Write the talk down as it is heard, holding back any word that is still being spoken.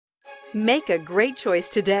Make a great choice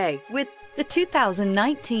today with the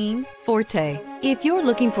 2019 Forte. If you're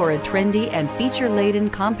looking for a trendy and feature-laden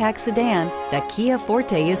compact sedan, the Kia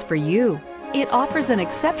Forte is for you. It offers an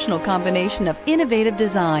exceptional combination of innovative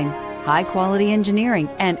design, high-quality engineering,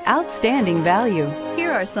 and outstanding value.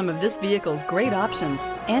 Here are some of this vehicle's great options: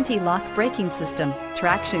 anti-lock braking system,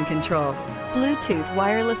 traction control, Bluetooth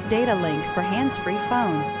wireless data link for hands-free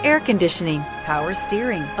phone, air conditioning, power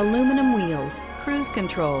steering, aluminum wheels, cruise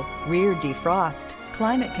control, rear defrost,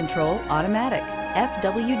 climate control automatic,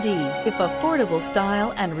 FWD. If affordable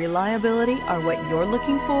style and reliability are what you're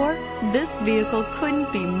looking for, this vehicle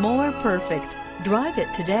couldn't be more perfect. Drive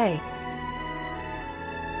it today.